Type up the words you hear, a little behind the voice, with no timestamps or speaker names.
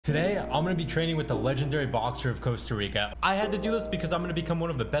Today, I'm going to be training with the legendary boxer of Costa Rica. I had to do this because I'm going to become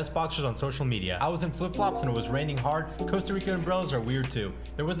one of the best boxers on social media. I was in flip-flops and it was raining hard. Costa Rican umbrellas are weird too.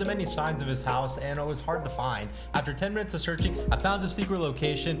 There wasn't many signs of his house and it was hard to find. After 10 minutes of searching, I found his secret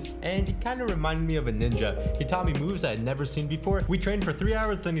location and he kind of reminded me of a ninja. He taught me moves I had never seen before. We trained for 3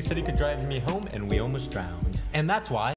 hours, then he said he could drive me home and we almost drowned. And that's why